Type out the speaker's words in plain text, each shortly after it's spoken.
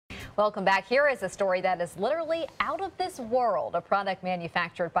Welcome back. Here is a story that is literally out of this world. A product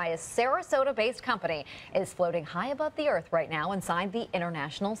manufactured by a Sarasota-based company is floating high above the Earth right now inside the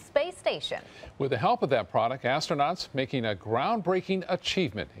International Space Station. With the help of that product, astronauts making a groundbreaking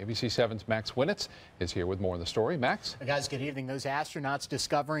achievement. ABC 7's Max Winnitz is here with more on the story. Max? Guys, good evening. Those astronauts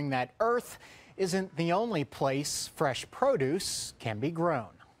discovering that Earth isn't the only place fresh produce can be grown.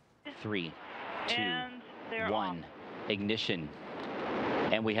 3, 2, 1, ignition.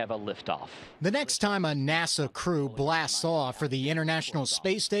 And we have a liftoff. The next time a NASA crew blasts off for the International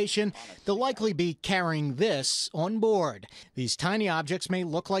Space Station, they'll likely be carrying this on board. These tiny objects may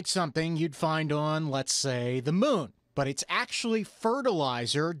look like something you'd find on, let's say, the moon, but it's actually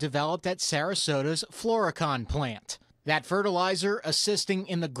fertilizer developed at Sarasota's Florikan plant. That fertilizer assisting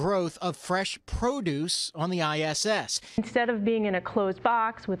in the growth of fresh produce on the ISS. Instead of being in a closed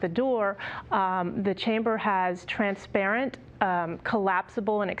box with a door, the chamber has transparent,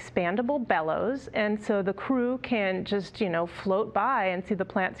 collapsible and expandable bellows, and so the crew can just, float by and see the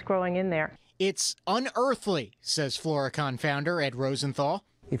plants growing in there. It's unearthly, says Florikan founder Ed Rosenthal.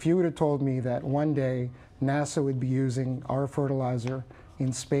 If you would have told me that one day NASA would be using our fertilizer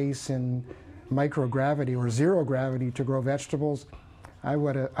in space in microgravity or zero gravity to grow vegetables, I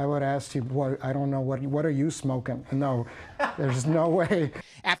would have asked you, boy, I don't know, what are you smoking? No, there's no way.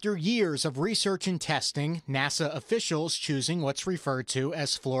 After years of research and testing, NASA officials choosing what's referred to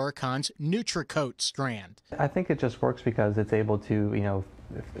as Florikan's NutriCoat strand. I think it just works because it's able to,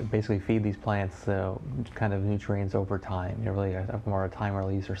 basically feed these plants kind of nutrients over time. Really a more time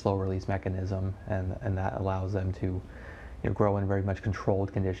release or slow release mechanism, and that allows them to grow in very much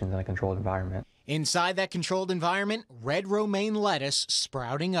controlled conditions in a controlled environment. Inside that controlled environment, red romaine lettuce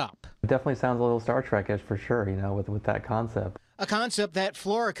sprouting up. It definitely sounds a little Star Trek-ish for sure, with that concept. A concept that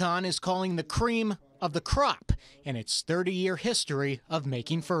Florikan is calling the cream of the crop in its 30-year history of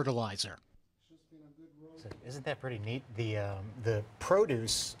making fertilizer. Isn't that pretty neat? The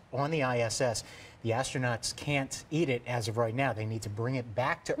produce on the ISS, the astronauts can't eat it as of right now. They need to bring it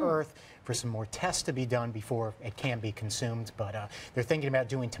back to Earth for some more tests to be done before it can be consumed. But they're thinking about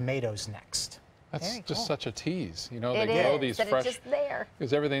doing tomatoes next. That's just such a tease. They It grow is, these that fresh. it's just there.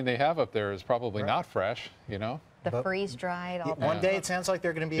 Because everything they have up there is probably not fresh, The freeze-dried, all that. One day it sounds like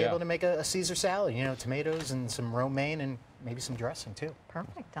they're going to be able to make a Caesar salad, tomatoes and some romaine and maybe some dressing too.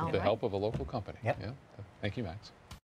 Perfect. With the help of a local company. Yep. Yeah. Thank you, Max.